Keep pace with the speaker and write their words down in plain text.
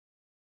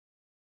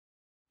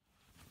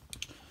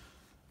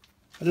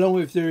Along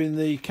with doing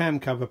the cam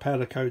cover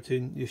powder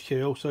coating this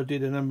year, I also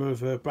did a number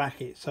of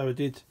brackets. So I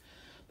did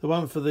the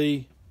one for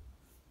the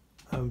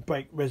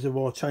brake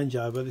reservoir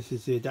changeover. This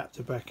is the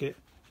adapter bracket.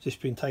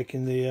 Just been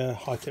taking the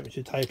high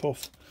temperature tape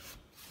off,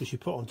 which you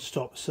put on to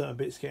stop certain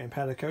bits getting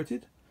powder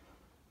coated.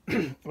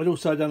 I'd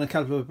also done a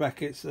couple of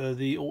brackets,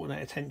 the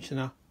alternator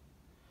tensioner,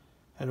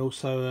 and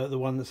also the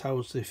one that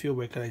holds the fuel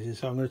regulator.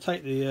 So I'm going to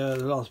take the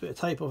last bit of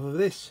tape off of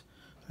this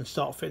and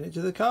start fitting it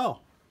to the car.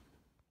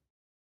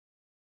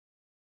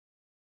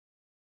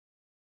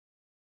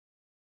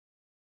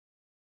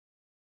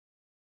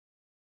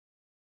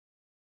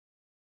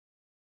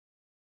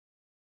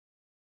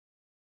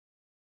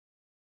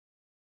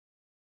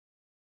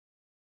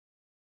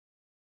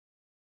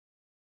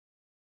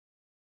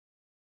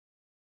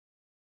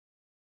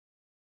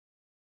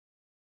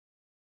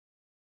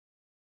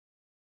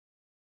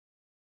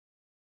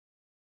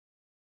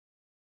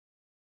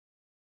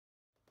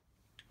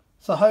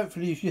 So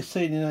hopefully you've just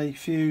seen in a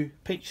few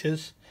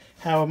pictures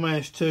how I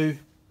managed to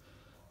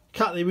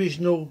cut the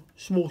original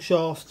small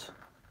shaft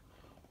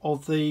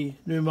of the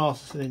new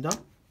master cylinder.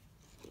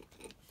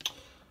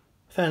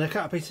 Found a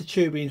cut piece of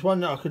tubing,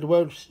 one that I could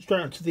weld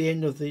straight onto the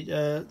end of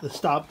the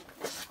stub.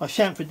 I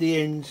chamfered the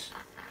ends,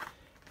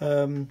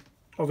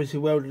 obviously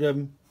welded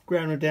them,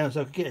 ground them down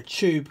so I could get a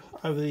tube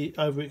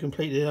over it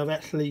completely. And I've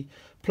actually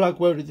plug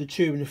welded the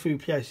tube in a few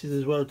places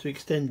as well to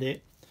extend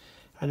it.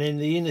 And then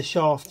the inner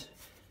shaft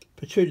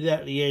protruded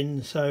out the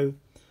end, so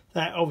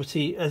that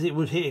obviously, as it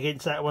would hit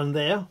against that one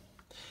there,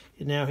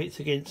 it now hits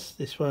against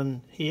this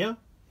one here.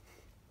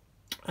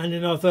 And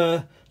then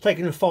I've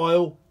taken a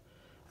file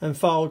and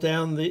filed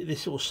down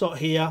this little slot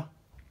here,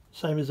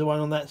 same as the one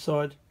on that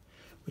side,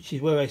 which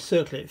is where a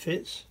circlip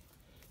fits.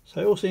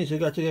 So it all seems to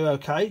go together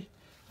okay.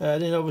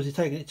 Then obviously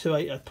taking it to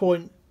a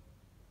point,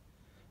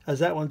 as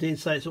that one did,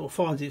 so it sort of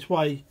finds its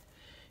way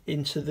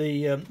into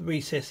the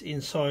recess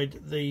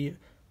inside the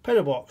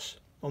pedal box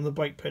on the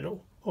brake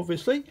pedal.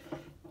 Obviously,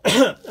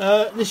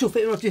 initial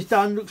fitting I've just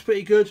done looks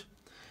pretty good.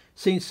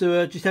 Seems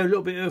to just have a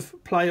little bit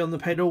of play on the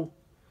pedal.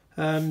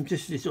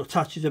 Just sort of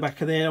touches the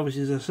back of there.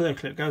 Obviously, there's a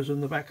circlip goes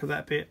on the back of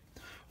that bit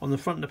on the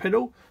front of the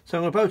pedal. So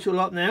I'm going to bolt it all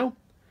up now.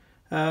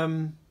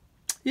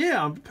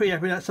 Yeah, I'm pretty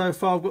happy with that so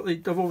far.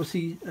 I've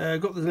obviously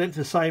got the length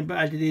the same, but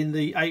added in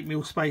the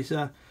 8mm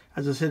spacer,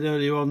 as I said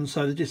earlier on.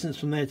 So the distance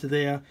from there to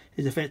there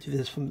is effectively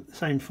the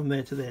same from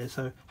there to there.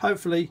 So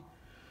hopefully,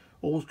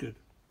 all's good.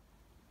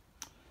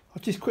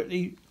 I've just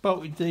quickly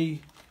bolted the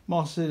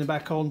master cylinder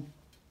back on.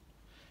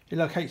 It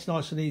locates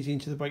nice and easy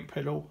into the brake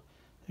pedal.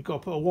 You've got to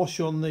put a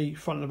washer on the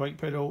front of the brake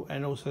pedal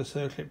and also a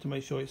circlip to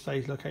make sure it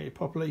stays located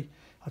properly.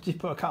 I've just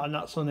put a couple of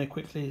nuts on there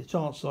quickly. The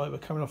chances are we're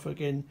coming off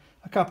again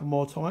a couple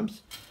more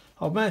times.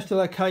 I've managed to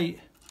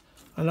locate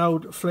an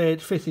old flared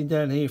fitting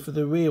down here for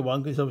the rear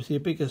one, because it's obviously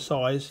a bigger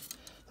size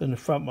than the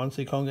front one,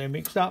 so you can't get it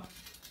mixed up.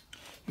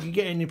 You can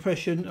get an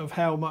impression of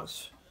how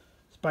much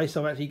space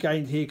I've actually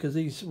gained here, because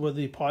these were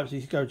the pipes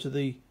that go to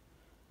the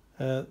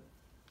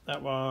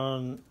that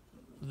one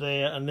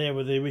there, and there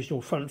were the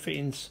original front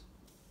fittings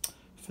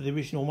for the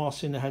original master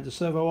cylinder that had the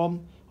servo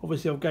on.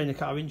 Obviously I've gained a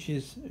couple of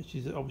inches, which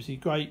is obviously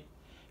great,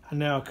 and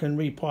now I can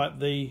repipe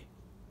the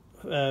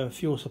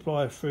fuel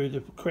supply through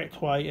the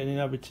correct way and then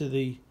over to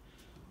the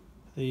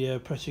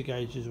pressure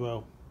gauge as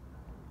well.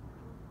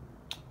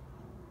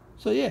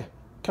 So yeah,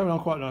 coming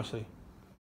on quite nicely.